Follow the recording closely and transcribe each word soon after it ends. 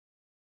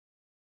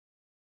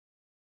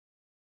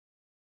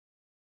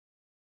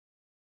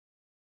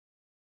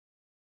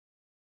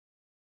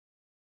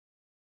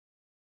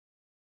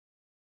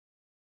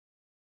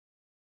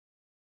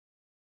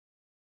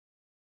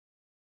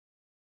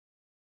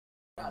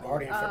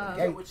Guardian for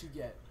the gate. What you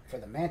get? For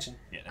the mansion.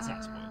 Yeah, that's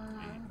not spoiled.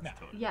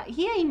 Yeah,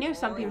 he knew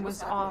something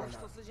was off.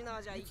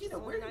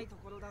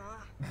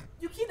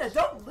 Yukina,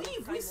 don't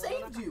leave. We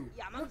saved you.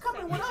 You're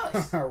coming with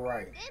us.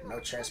 Right. No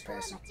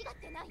trespassing.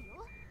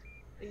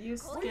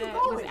 Yusuke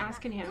was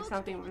asking him if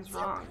something was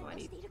wrong when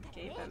he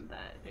gave him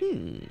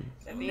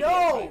that.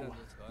 No!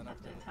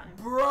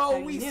 Bro,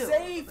 we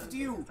saved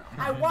you.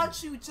 I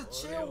want you to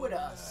chill with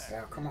us.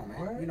 Yeah, come on,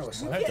 man. You know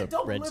what's You up. can't,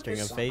 don't red live string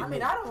this- of fate. I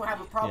mean, I don't have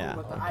a problem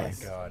with the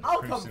ice.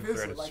 I'll come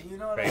visit, like, you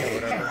know what I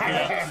mean?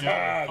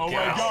 Oh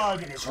my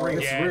god. It's real.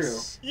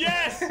 Yes.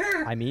 Yes.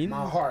 I mean,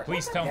 My heart.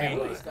 Please tell me.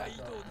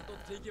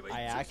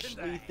 I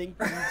actually think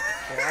he's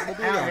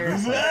probably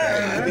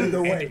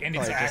Either way. And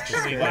it's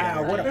actually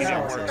Wow, what a like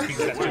power. that works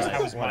because that's just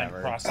how his mind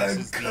Whatever.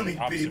 processes the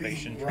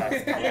observation.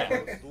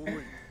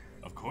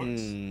 Of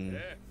course.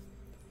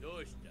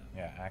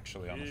 Yeah,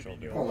 actually on the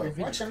shoulder. Hold on,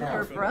 watch him Your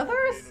out.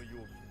 brothers?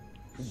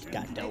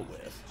 got dealt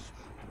with.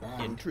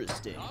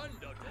 Interesting.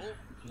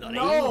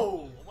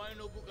 No!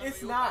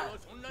 It's not.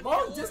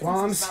 Long distance Well,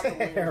 I'm is not the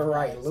way. saying,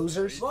 right,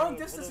 losers. Long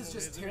distance is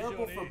just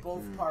terrible for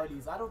both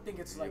parties. I don't think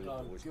it's like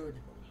a good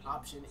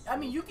option. I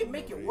mean, you can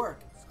make it work.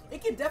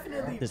 It can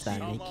definitely Does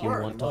that make you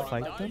work, want to but,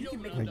 fight like, them? you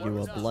can make Are it you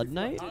work. a blood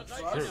knight?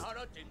 Trust.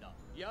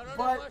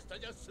 But,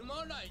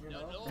 you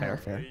know, Fair,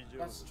 fair.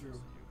 that's true.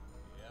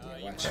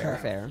 Watch Fair,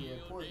 out. fair. Yeah,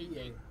 poor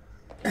EA.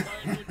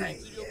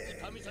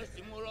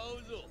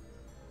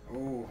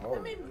 Ooh, I oh.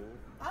 mean,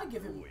 I'll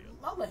give him.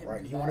 I'll let him.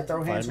 Right, do you want to that.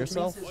 throw hands Find with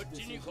me? yourself? This is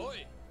decision.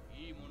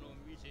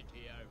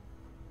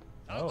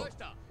 Oh.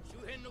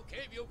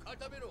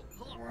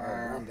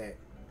 Wow. One day.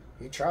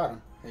 He tried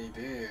him. He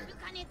did.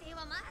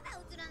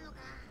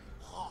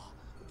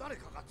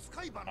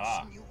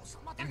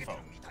 Info.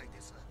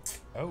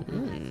 Oh.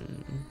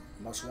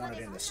 Most wanted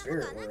in the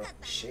spirit world.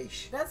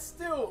 Sheesh. That's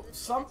still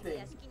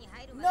something.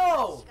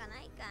 No.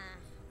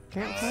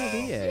 Can't find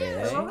EA,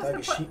 eh? What was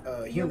the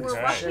Thuggish You humans were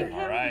for watching sure. him,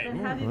 Alright.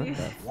 and how did you...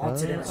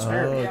 Wanted in the Oh,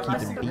 spirit. Yeah, my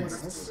keeping secret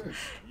beats.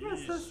 Yes,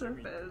 that's so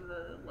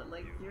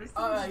like you're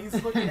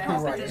He's looking at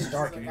us Right, like it's this.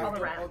 dark Like, in I here.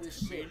 do all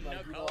this shit.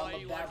 Like, you know, I'm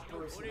a bad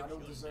person. I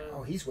don't deserve.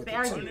 Oh, he's with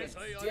Very it too.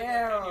 good.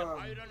 Damn.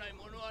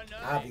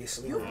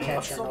 Obviously, You we're have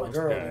capturing so no much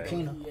girl, power,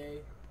 Yukina. EA.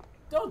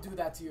 Don't do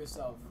that to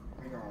yourself.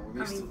 We gonna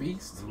release the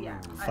beast. Yeah.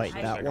 Fight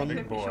that one. I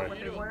couldn't be sure what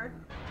they were.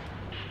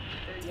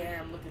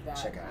 Damn, look at that.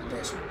 Check out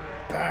this one.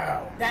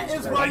 Bow. That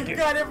is why you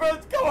got it, bro.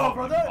 Come on,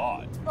 brother.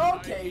 God.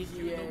 Okay,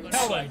 EA.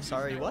 Helen.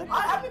 Sorry, what?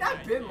 I mean,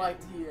 I've been like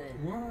EA.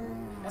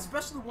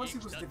 Especially once he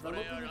was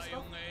developing and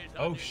stuff.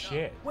 Oh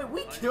shit. Wait,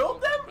 we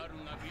killed them?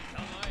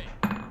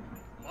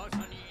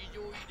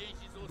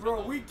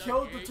 Bro, we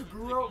killed the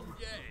Toguro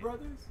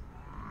brothers?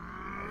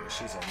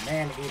 She's a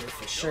man eater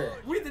for sure.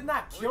 We did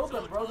not kill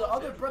them, bro. The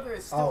other brother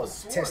is still Oh, a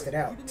sword. test it He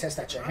out. didn't- Test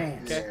out your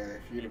hands. Yeah,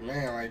 if you the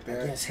man like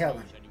that. Against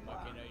Helen.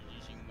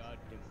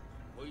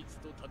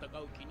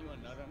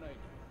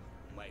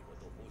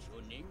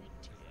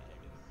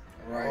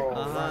 Right.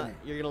 Uh-huh.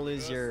 You're gonna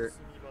lose your...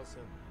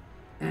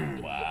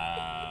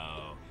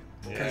 Wow.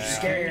 Cause you're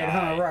scared,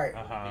 huh? Right.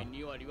 Uh-huh.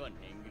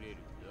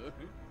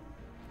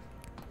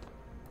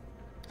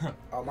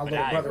 Oh, my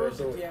little brother will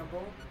do it.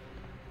 Gamble.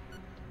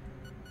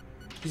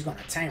 He's gonna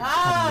tame her.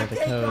 Ah, How do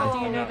you know the How code?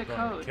 do you know the Go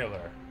code?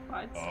 Killer.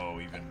 What? Oh,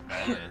 even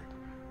better.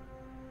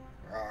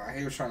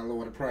 He was trying to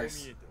lower the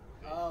price.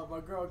 Oh, my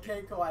girl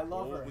Keiko, I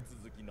love her.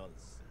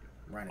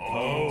 Running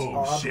Oh,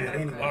 I'll do shit. it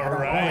anyway. I All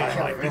don't right. wanna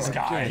kill Like her. this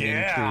guy. Getting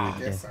Yeah.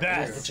 intrigued. Yes, I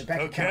Get That's your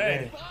bank account okay.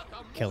 ready.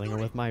 Killing her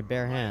with my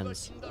bare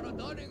hands.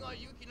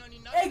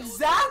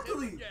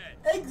 Exactly!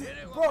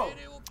 Bro,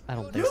 I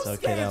don't think so, Yusuke is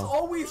kiddo.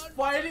 always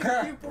fighting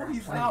people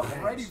he's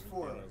not ready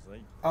for.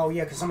 Oh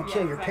yeah, cause I'm gonna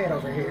kill your pet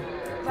over here.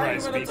 Not Right,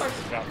 even a speech touch.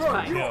 is about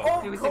Bro, to you kill.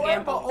 own It was a Koeba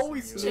gamble.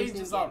 always Losing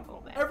changes up.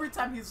 gamble, man. Every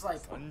time he's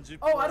like,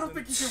 oh, I don't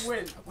think he can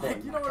win.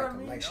 Like, you know what I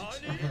mean?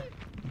 Calculations.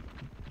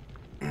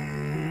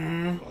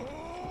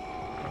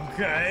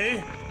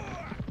 Okay.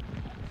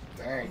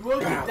 Dang.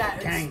 Look at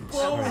that Gang.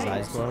 Size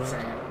exposed.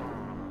 blow.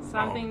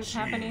 Something's Oh,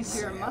 happening to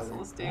jeez. your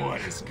muscles, dude. What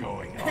is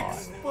going on?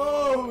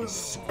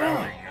 Exposed.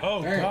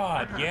 Oh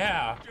God,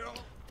 yeah.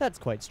 That's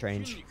quite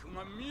strange.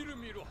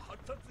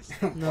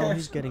 No,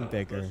 he's getting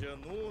bigger.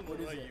 What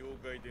is it?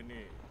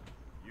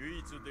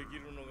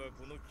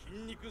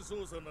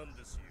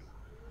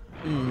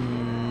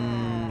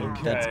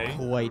 Okay. That's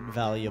quite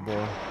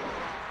valuable,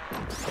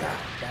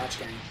 Dodge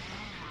game.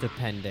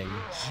 depending.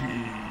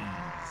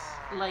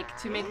 Like,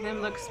 to make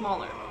them look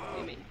smaller,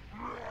 you mean?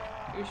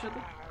 Usually?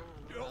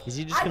 Is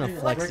he just gonna I-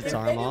 flex like, its if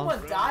arm anyone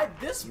off? died,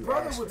 this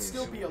brother would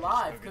still be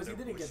alive because he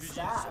didn't get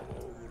stabbed.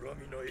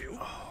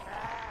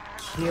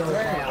 Kill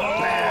that.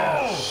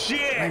 Oh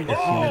shit. The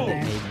human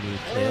that made me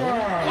kill?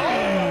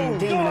 Oh,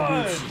 Demon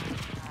God. abuse.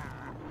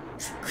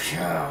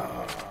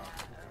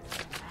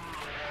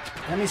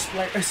 Let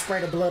me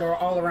spray the blood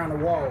all around the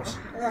walls.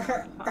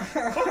 It's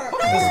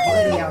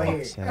bloody out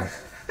here. So,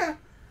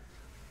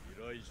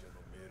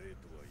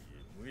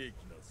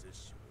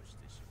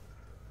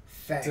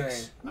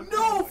 Facts.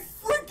 No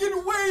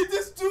freaking way!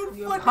 This dude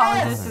You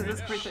apologize to finesse.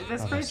 this creature.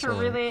 This creature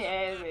really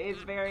is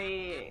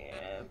very...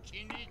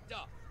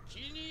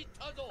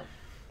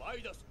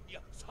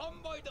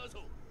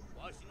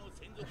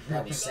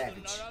 That was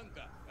savage.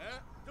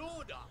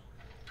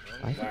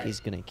 I think he's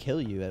gonna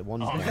kill you at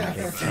one point.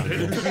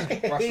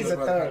 He's a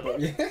thug.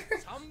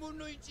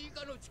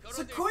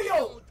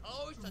 Takuyo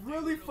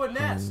really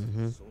finesse.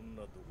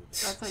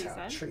 That's what you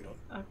said? Treat him.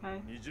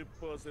 Okay.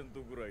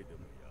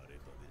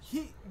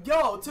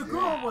 Yo,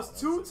 Taguro was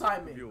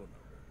two-timing.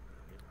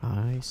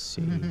 I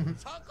see.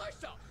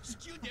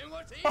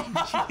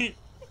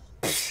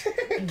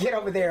 Get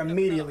over there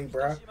immediately,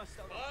 bro.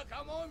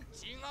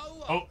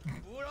 Oh.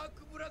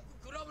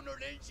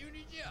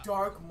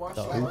 Dark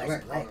martial Black,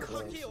 arts. black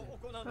clothes.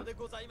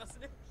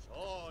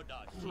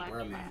 Black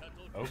Merman. cat.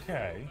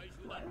 Okay.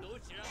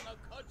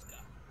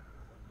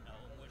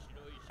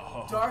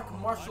 Oh. Dark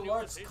martial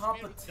arts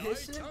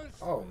competition?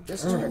 Oh,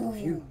 this is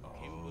pay-per-view.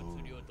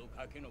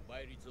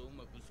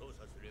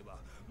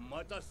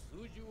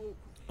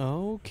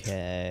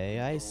 Okay,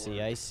 I see.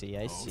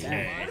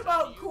 What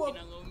about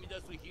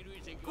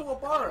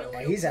Kuwabara?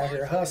 Hey, he's out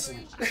here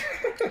hustling.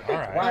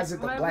 Alright. Why is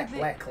it the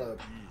black club?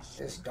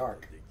 It's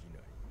dark.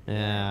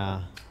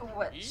 Yeah.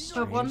 What? The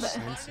Strange one that,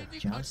 sense of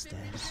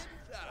justice.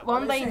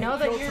 one they know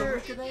that you're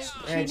That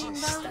cheating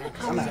just them?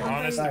 stinks. I'm out here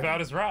Honest sucking. about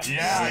his right.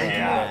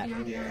 Yeah.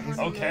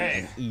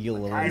 Okay.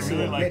 Eel I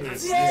really like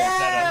this Yeah.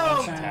 setup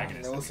of Knows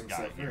antagonist guy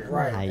himself here.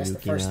 Right, that's the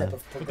first step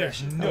of But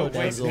there's progression. no Oh, way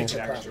Denzel. we can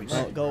actually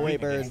Oh, go away,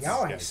 win birds. against Y'all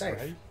these ain't guys, safe.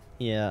 right?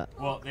 Yeah.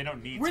 Well, they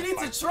don't need We to need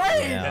to fight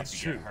train. Yeah. That's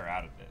That's true. true. Her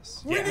out of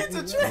this. We need to You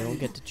don't train.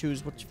 get to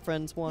choose what your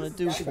friends want to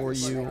do for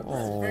you.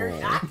 Very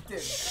Oh.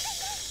 active.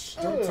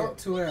 Don't talk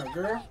to him,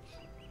 girl.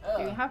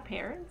 Do you have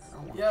parents? I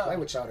don't want Yeah. to play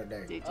with y'all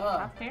today. Did you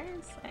have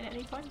parents at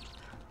any point?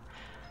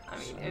 I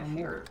mean, if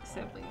you're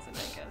siblings, and I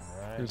guess.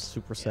 It's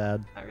super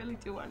sad. I really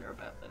do wonder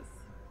about this.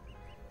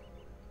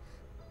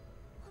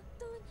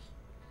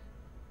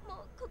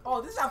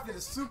 Oh, this outfit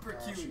is super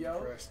Oh, cute, she yo.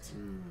 depressed.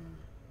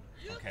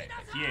 Okay,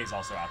 Hiei's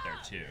also out there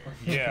too.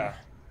 Yeah.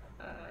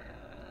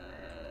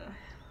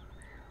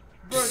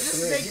 Bro,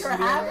 just make her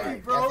happy,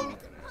 bro.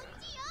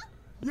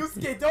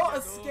 Yusuke, don't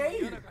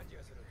escape.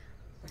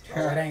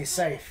 Oh, it ain't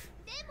safe.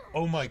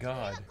 Oh my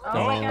god.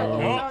 Oh my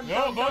god.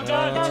 No, no, go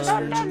John. Yeah,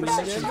 time.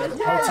 Yusuke,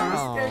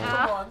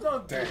 come on,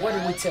 don't do What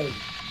did we tell you?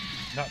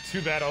 Not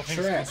too bad, all things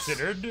Traps.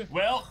 considered.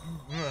 Well,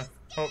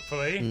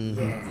 Hopefully.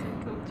 Mm-hmm.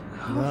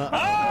 Oh, no,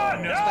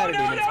 Spider no,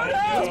 demons, no, spider no!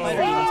 demons,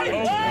 spider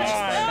demons, Oh,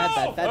 bad, bad, bad,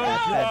 God. bad, Oh,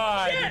 bad.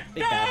 God.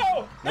 Big bad.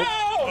 Nope. Oh,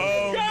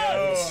 no.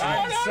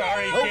 I'm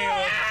sorry,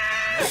 Caleb.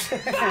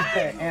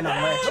 And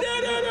I'm wretched. No, I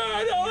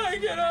don't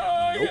like it. I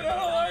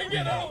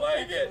don't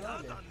like it.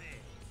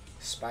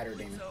 Spider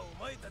demon. Oh,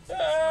 like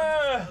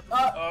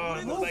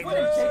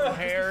it's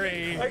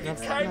hairy. I can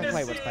Not kind of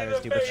quite what spiders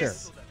do, but sure.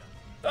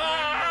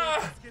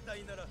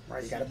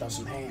 Right, you gotta throw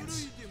some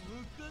hands.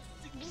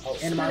 Oh,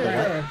 in my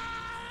right.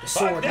 The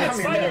sword. That Come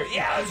here, spider. man.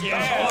 Yes.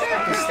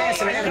 The stance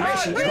in the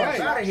animation. Get up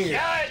out of here.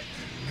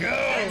 Good.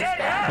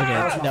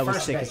 Okay, that was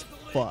first sick bait. as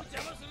fuck.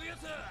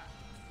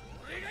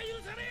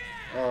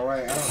 All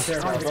right, I don't care I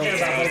about don't care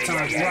about both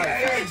times. Right.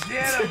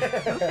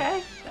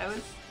 Okay, that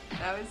was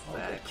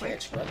quick.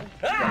 Catch, brother.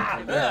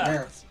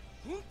 man.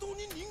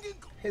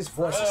 His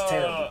voice is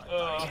terrible.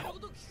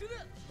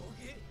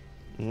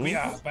 We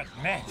are but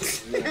men.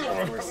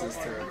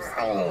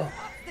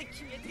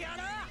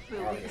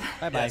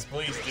 Bye bye. yes,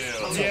 please do.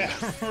 Yeah,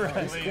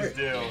 right. Please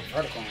do.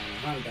 Vertical on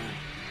him. I'm done.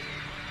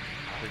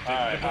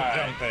 Alright.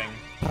 Jumping.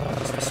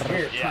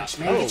 Spirit Yeah. punch,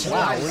 man. Oh Get your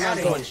wow, body we're out not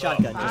of going here.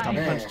 shotgun, just a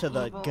Man. punch to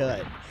the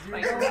gut.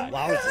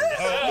 Wow.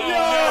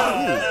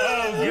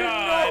 Oh,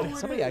 God.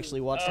 Somebody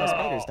actually watched how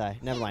spiders die.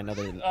 Never mind, no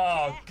they didn't.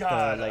 Oh, The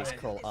God. legs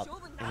curl up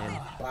and then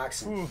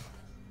Boxing.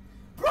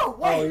 Bro,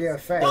 wait. Oh, yeah,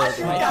 fact. Why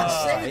you Right. got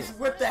shades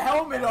with the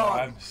helmet on?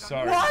 I'm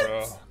sorry,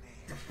 What?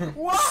 bro.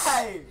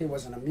 Why? He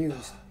wasn't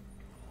amused.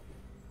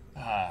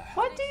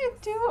 What do you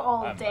do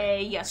all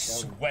day? Yes.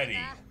 Sweaty.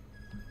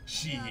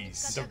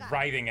 Jeez. The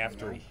writing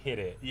after he hit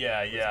it.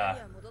 Yeah.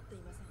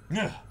 どう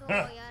やら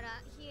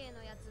ヒエ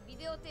のやつビ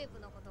デオテープ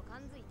のこと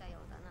感づいたよ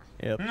うだ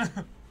な。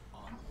 Yep.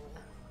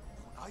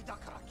 間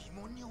から疑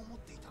問に思っ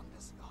ていたんで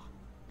すが、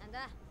なん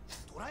だ。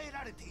捕らえ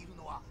られている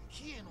のは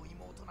ヒエの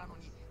妹なの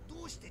に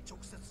どうして直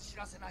接知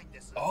らせないんで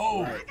す？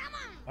 Oh.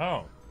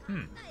 Oh.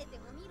 耐えて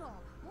もみろ。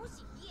も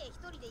しヒエ一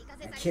人で行か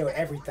せたり Kill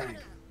everything.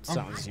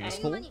 Sounds 間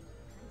useful. に監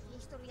禁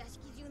しとる屋敷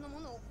中の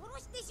者を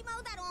殺してしま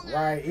うだろうが。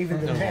 Right, even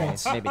the Okay,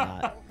 pants. maybe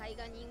not. 妖怪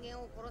が人間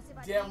を殺せ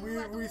ば Damn, 理由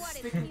はどう we あれ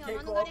sticking 罪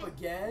は Keiko 免 up れん。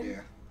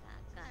 again?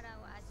 だから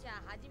わしゃ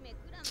はじめク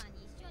ラマ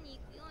に一緒に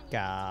行くように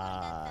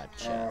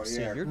Gotcha. Oh,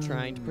 So yeah. you're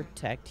trying to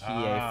protect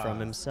Hiei from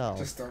himself.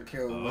 Just don't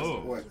kill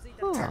Oh. what?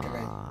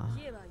 Takane. Aww.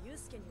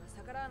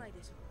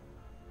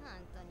 本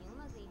当にう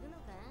まくいくの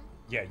か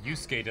Yeah,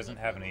 Yusuke doesn't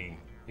have any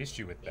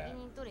issue with 責 that.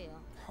 任取れよ。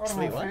 Hold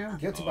Wait, on, what? fam.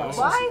 Guilty by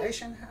What?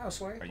 association? How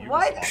swear? Are you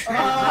What?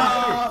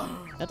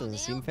 That doesn't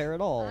seem fair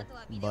at all,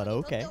 but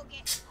okay.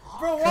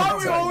 Bro, why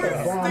we always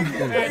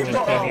sticking Keiko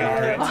up?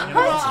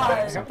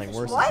 Why? Something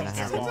worse is What? gonna I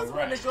happen. just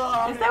want to go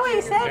out. Is that what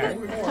you said?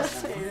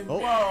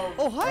 Oh,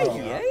 oh hi,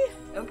 Hiei.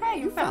 Okay,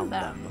 you found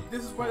them.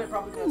 This is where they're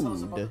probably gonna tell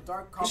us about the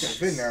dark He's compass.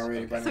 been there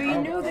already, but So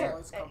you knew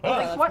that.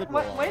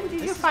 Like, when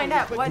did you find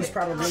out? What? He's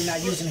probably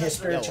not using his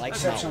Yo, spiritual I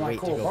perception cannot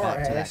like wait to Cool go Bar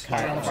back to that has.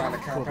 Trying to find the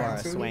car. compound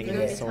Bar too. swinging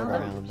Yeah. his sword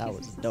around. That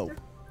was dope. Like,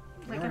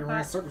 You I only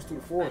ran thought, circles through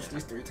the forest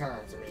these 3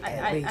 times.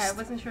 I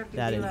wasn't sure if you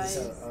That realized.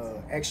 is-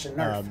 Extra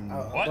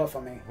nerf. What? Buff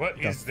on me. What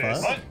The is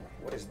this? fuck? What?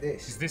 What is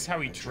this? Is this how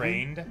he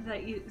trained?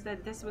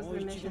 That this was the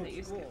mission that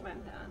you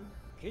went on.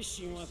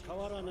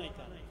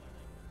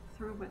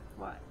 Through with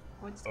what?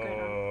 What's going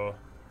on?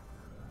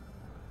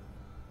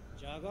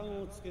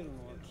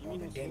 Oh,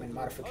 the demon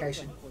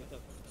modification.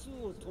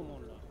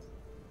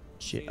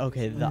 Shit.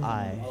 Okay, the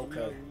eye.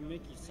 Okay.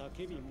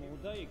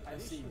 I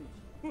see.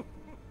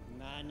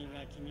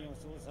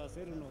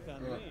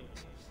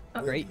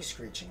 Great.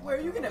 Screeching. Where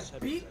are you gonna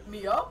beat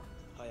me up?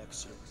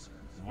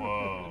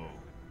 Whoa.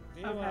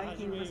 Okay,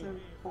 he wasn't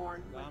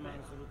born with it.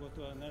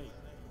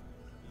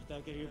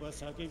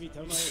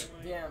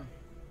 Damn.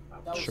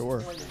 That was Sure.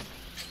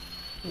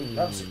 disappointing.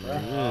 Loves it, bro.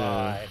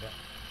 God.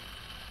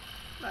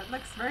 That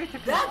looks very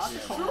That's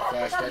technological. true.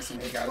 I forgot Flashbacks to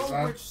when he got control his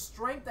eye. which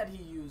strength that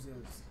he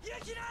uses.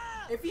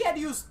 If he had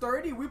used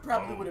 30, we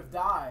probably would have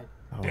died.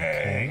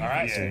 Okay. All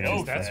right. so Oh,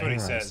 he's that's what he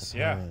there, I says.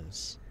 Yeah.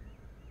 suppose.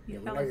 Yeah,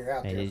 we know you're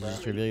out Hey, there, did you bro.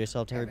 just reveal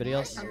yourself to everybody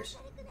else? Years.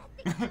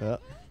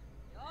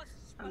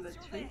 On the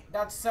tree.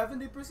 That's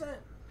 70%?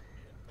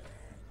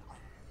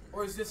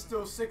 Or is this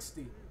still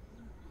 60?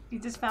 You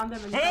just found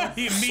them in the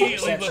He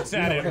immediately looks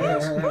at him.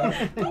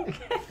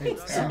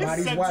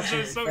 Somebody's Senses watching.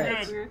 are so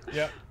Facts. good.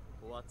 Yep.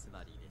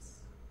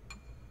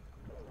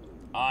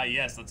 Ah,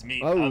 yes. Let's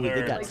meet Oh, other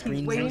they got Like, screens he's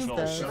and waiting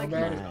for, stuff. like,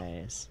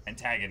 Nice.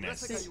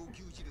 antagonists. 世界を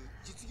牛耳る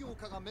実業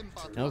家がメン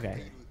バーとなって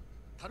いる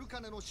タル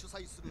カネの主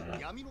催する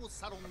闇の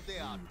サロン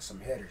である Some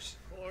headers.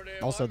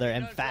 Also, their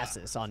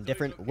emphasis on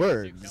different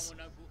words.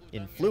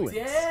 Influence.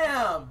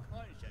 Damn!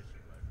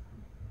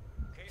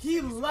 He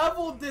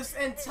leveled this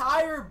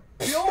entire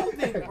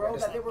building, bro,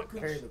 that they were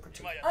Very constructing.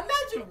 lucrative.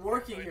 Imagine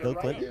working here, Bill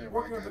right? Clinton? Yeah,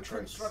 Working right, on the yeah,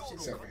 construction.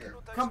 Self-care.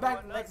 Come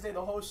back the next day,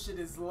 the whole shit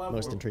is leveled.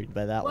 Most intrigued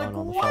by that Like, one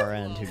on the what? far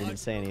end who didn't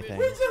say anything.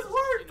 We just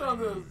worked on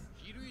this.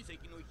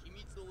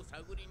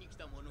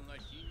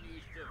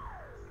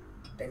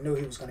 They knew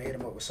he was gonna hit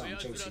him up with something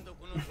juicy.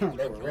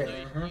 They were ready.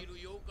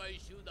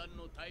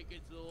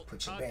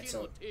 Put your bets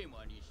up.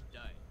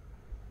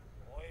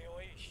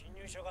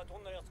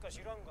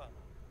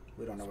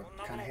 We don't know what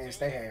kind of hands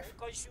they have.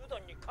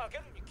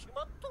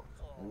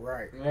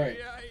 Right. Right.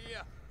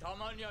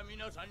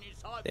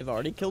 They've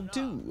already killed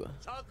 2.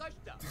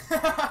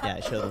 Yeah, I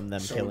showed them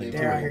So killing 2.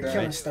 they're out here killing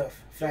Right?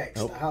 stuff. Facts.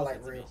 Nope. The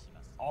highlight reel.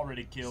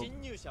 Already killed.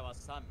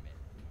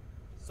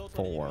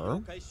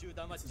 4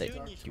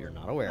 that you're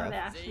not aware Oh, of. they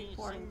actually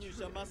pouring.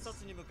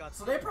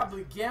 So they're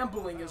probably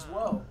gambling as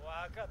well.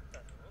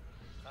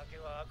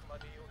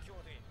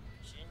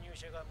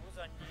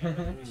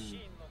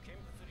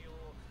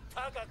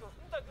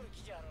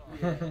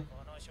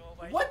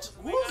 What?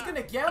 Who's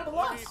gonna gamble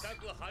us?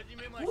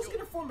 Who's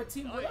gonna form a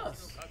team with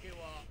us?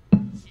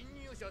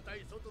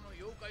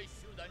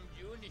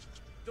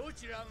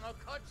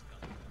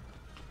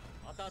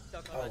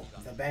 Oh,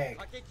 the bag.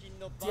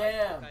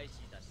 Damn.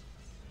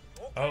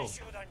 Oh.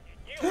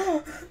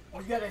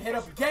 We gotta hit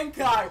up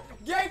Genkai!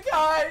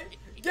 Genkai!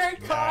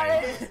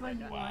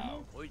 Genkai!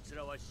 Wow.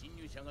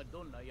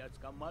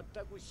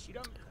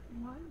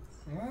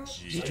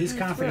 He's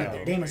confident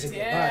the demons will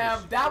get Damn,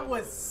 bodies. that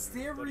was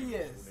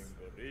serious.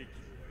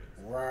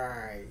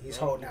 Right. He's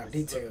holding out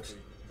details.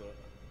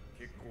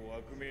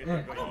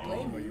 I don't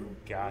blame you.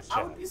 I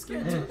Gotcha. would be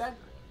scared too. That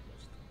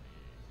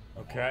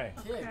Okay.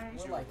 kid,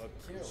 we're like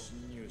a kill.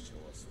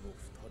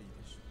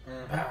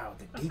 Wow,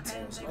 the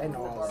details. They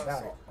know all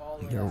about it. All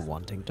of You're that.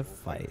 wanting to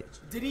fight.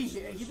 Did he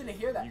hear? He didn't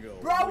hear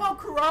that. Bro, I want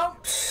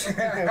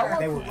Kuram.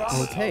 They were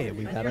Okay,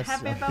 we got you're us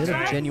happy a about bit of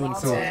that? genuine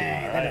Dang, cruelty.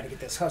 they gotta get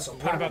this hustle.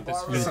 What about this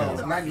popping. So,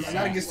 video?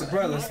 not against the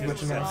brothers,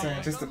 but you know what I'm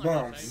saying? Just the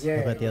bums. Yeah.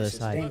 What about the other versus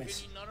side?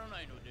 demons.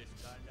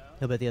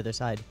 How about the other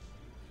side?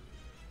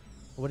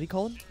 What do you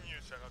call him?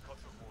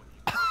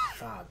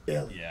 5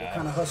 billion. Yeah. What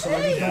kind of hustle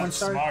are you doing,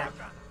 sir? Smart.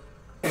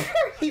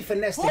 He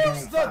finessed the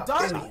Who's game. the 5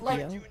 dark billion.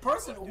 like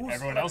person who's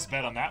Everyone else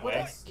bet on that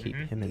way. Keep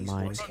him in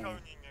mind.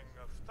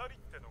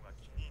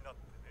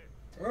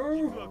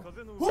 Oh.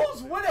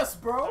 Who's with us,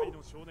 bro?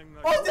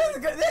 Oh, this is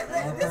good.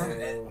 This is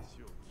it.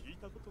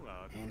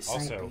 And Also,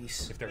 Saint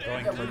Peace. if they're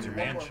going towards your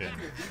mansion,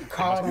 they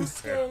Called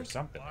must be him. prepared for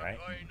something, right?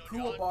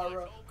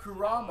 Kuwabara,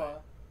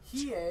 Kurama,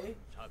 Hiei.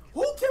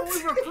 Who can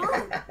we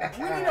recruit?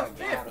 We need a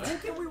 5th. Who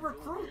can we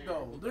recruit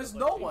though? There's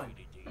no one.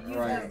 You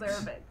Right.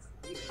 deserve it.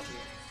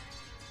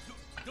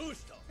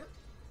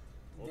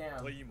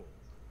 Damn.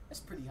 That's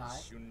pretty high.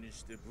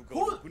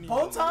 Who?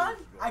 Botan?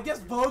 I guess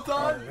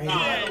Botan? Nah,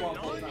 I don't want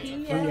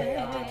Botan.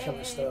 Yeah, out there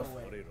killing stuff.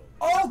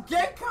 Oh,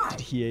 Genkai!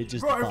 He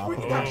just Bro, if pop we a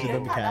got bunch of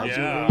them Genkai,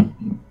 casually.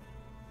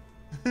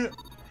 Yeah.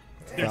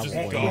 They're just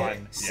Probably.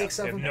 gone. Six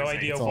Yeah. of They have them. no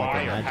idea That's all I why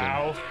can or imagine.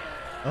 how.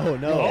 Oh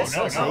no, Oh, that's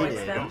no, so no,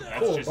 shaded. no, that's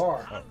Cool just,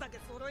 bar. oh,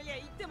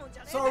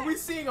 So are we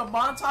seeing a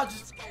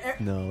montage?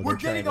 No, We're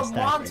they're getting a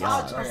trying to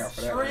stack the montage odds.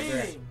 of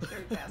training.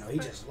 No, he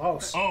just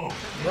lost. Oh,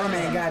 Bro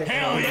man got it.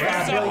 hell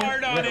yeah, so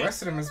hard on Yeah, the it.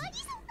 rest of them is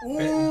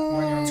betting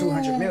money on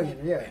 200 million,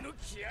 yeah.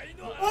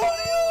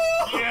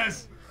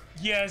 Yes,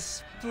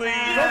 yes, please.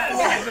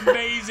 This is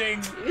amazing.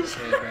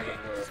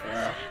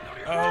 Wow.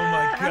 Oh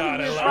my god,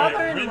 I his love it.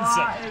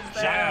 brother-in-law Rinse is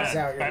him.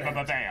 there. Bam, bam, bam,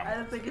 I bam.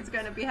 don't think it's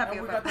gonna be happy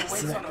And we about got the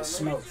this. weights on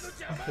Smack our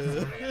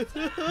the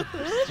smoke.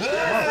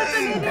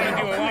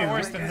 Gonna do a lot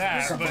worse than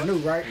that, Something but new,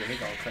 right? Yeah, he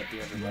gonna cut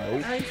the other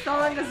leg. I mean, so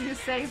long as you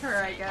save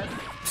her, I guess.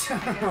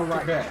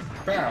 Right.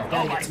 Back. Bow.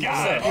 oh my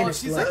god. Oh,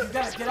 she's like, you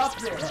gotta get up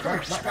there. You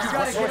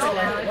gotta get up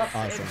there.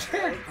 Awesome.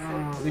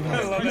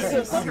 I love it.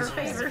 It's her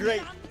favor.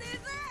 Great.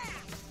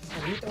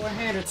 You throw a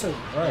hand or two.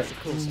 Right.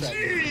 Cool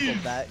strategy.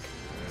 Pull back.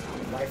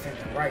 Life in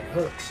the right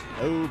hooks.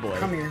 Oh boy.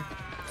 Come here.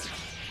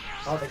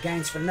 All the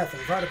gains for nothing.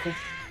 Vertical.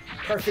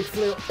 Perfect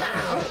flip.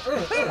 Bow.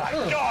 Oh my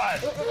god.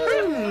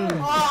 Oh,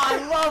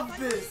 I love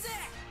this.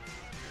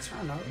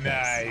 Turn up.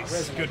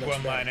 Nice. Good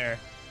one-liner.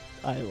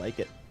 I like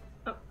it.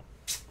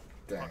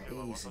 Dang.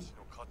 Easy.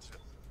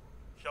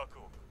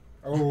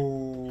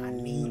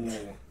 Oh.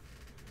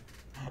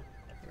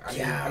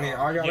 I mean,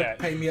 all y'all Yeah.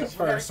 pay me up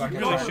first so I can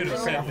Really try should've to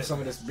said off of that. some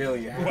of this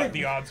billion. What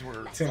the odds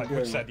were, 10 like which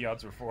billion. side the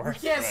odds were for.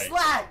 Can't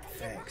slack.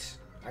 Thanks.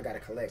 I gotta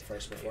collect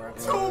first before I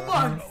 2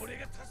 months.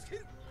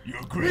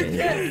 You're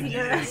crazy.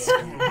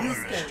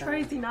 It's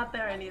crazy not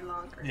there any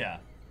longer. Yeah.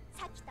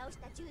 Oh,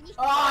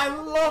 I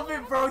love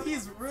it, bro.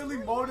 He's really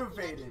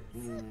motivated.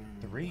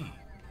 3.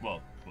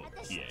 Well,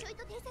 yeah.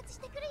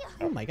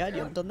 Oh my god, you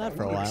haven't done that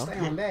for a while. Stay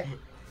on that.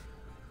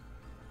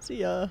 See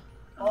ya.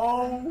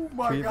 Oh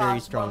my Three very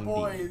gosh, strong my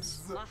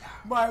boys.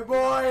 My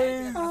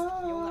boys.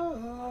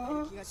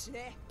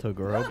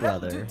 Toguro Dude,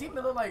 brother.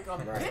 Demon look like Right.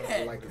 I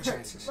Pinhead. like the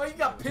chances. Like, you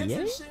got pins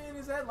and Yeah? shit in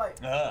his head. Like,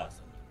 Uh,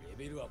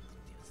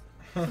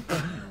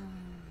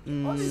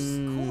 all these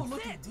cool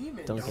looking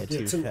demons. Don't get get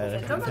too too-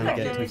 fat. Don't Don't get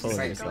get too too full of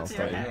sick, yourself, don't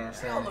buddy. You know what I'm They all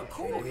saying? look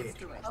cool.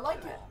 I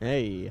like it.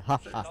 Hey, ha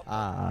ha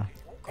ha.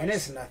 And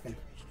it's nothing.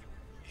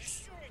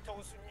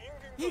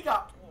 He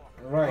got,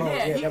 Right.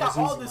 yeah, yeah, he that got was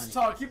all easy this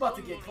money. talk. He about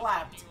to get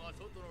clapped.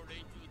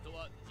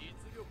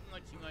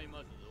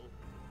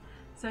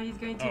 So he's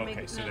going to Oh, make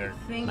okay, so them they're-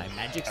 think My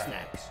magic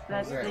snacks.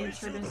 that they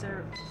should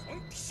deserve.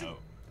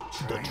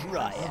 The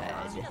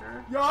Dryad.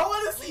 Yo, I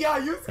want to see how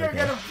you can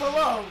get him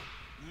below.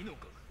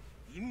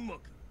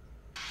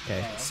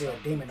 Okay. See a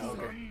demon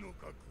ogre.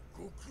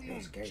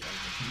 Those gay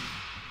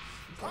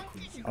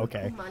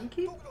Okay.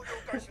 Monkey?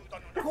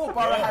 Cool,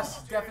 Bara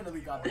has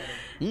definitely got better.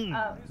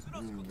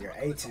 You're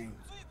 18.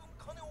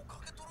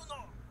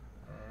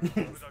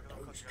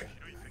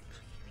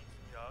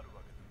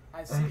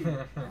 I see.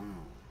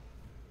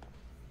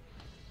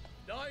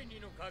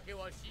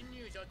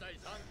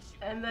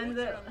 And then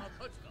the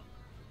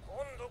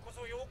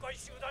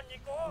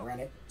Run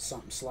it.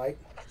 Something slight.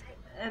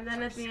 and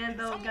then at the end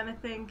they're gonna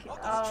think,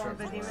 oh,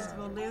 the demons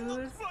will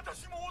lose,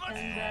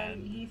 and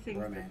then he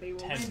thinks that they will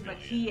 10 win, but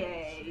he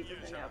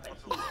doesn't know that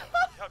he.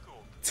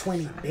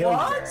 20 billion.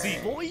 What? see,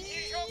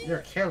 You're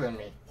killing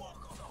me.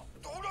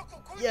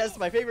 Yes,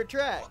 my favorite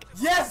track.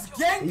 Yes,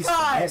 He's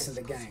Genkai! finessing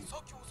the game.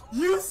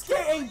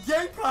 Yusuke and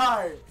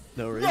Genkai!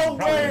 No No reason.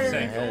 way! to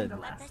head. The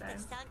last time.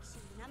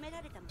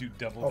 do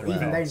double Oh, their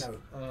even they belts.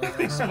 know.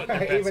 They split their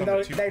bets Even on though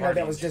the two they know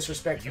that was parties.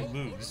 disrespectful. You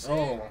lose.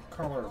 Oh,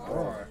 color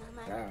boy.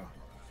 Wow.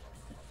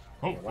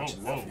 Whoa, whoa,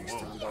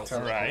 whoa.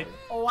 All right.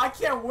 Oh, I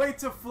can't wait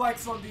to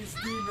flex on these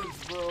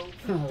demons, bro.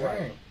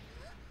 Dang.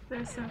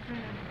 They're so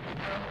pretty.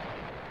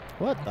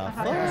 What the I thought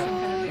fuck? you were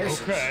gonna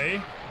be-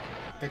 Okay.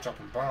 They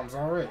dropping bombs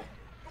already.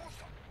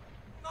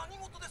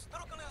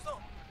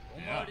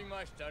 Yeah.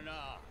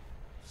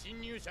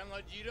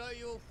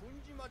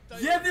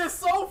 Yeah, they're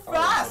so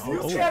fast! Oh, You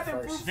oh, can't first.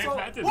 improve They're so...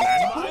 not the Woo!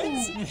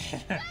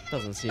 landmines.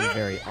 Doesn't seem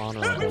very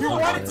honorable. You does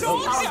wanted it? to see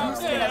how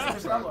Yusuke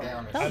has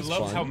developed. I was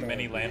love how fun.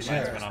 many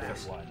landmines went off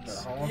at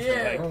once.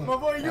 Yeah, Oh, my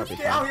boy That'd be Yusuke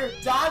fun. out here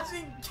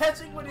dodging,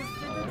 catching with his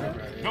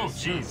fingertips. Oh,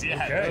 jeez, yeah,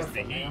 Okay. there's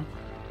the heat. And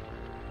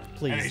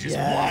they Please, just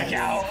yeah. walk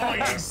out.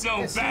 Oh, he's so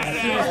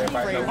badass. Oh Oh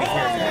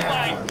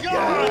my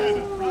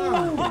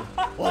god!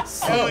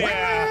 What's Oh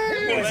yeah!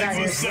 Let's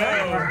just so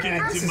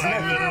get into my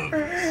love.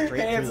 straight through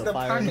Hands the the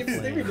fire and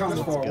pockets. They've flames? been doing this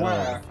Let's for a go.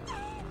 while.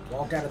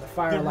 Walk out of the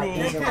fire The like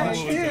rules this. are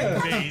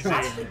Yeah. amazing.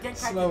 Actually, Genkai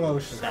Slow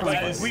motion.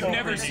 Like, we've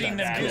never seen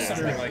them do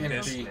something like this.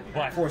 Energy,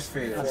 But force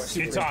field. it's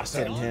Getting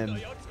awesome.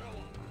 him.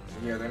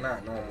 Yeah, they're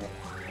not normal.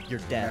 You're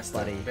dead,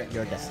 buddy.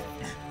 You're dead.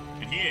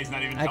 And he is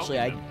not even Actually,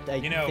 helping I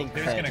them. You know, think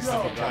there's that gonna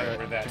come a Tara- point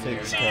where that to- dude.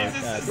 to,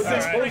 Jesus! uh,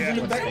 Alright, in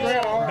the yeah.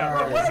 background.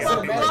 No, What it's about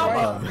gonna be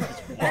Mama?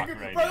 walk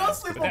right Bro, now. don't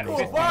sleep But on that cool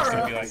 50's gonna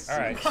Bara. be like,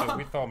 alright, so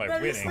with all my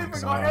Man, you're winnings,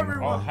 sleeping on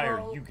everyone, I'll hire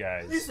bro. you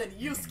guys. Listen,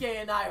 Yusuke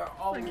and I are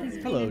all Like he's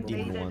in. Hello,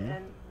 being Demon invaded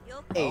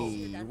One.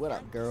 Hey, what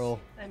up, girl?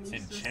 and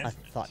he's just I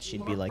thought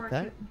she'd be like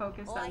that.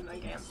 focused on the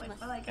gambling.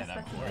 Well, I guess And I'm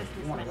that's a bored. business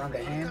You want to run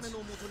the hands?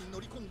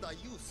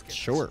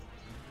 Sure.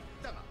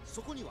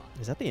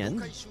 Is that the end?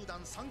 The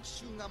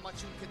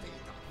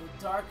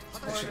dark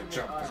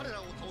tournament.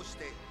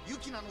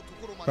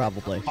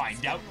 Probably.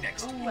 Find out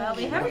next. Well,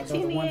 we haven't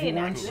seen the 8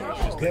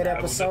 actually. Good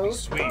episode.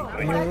 Sweet.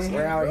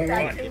 We're out here.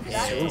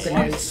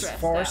 Rukan's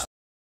forest.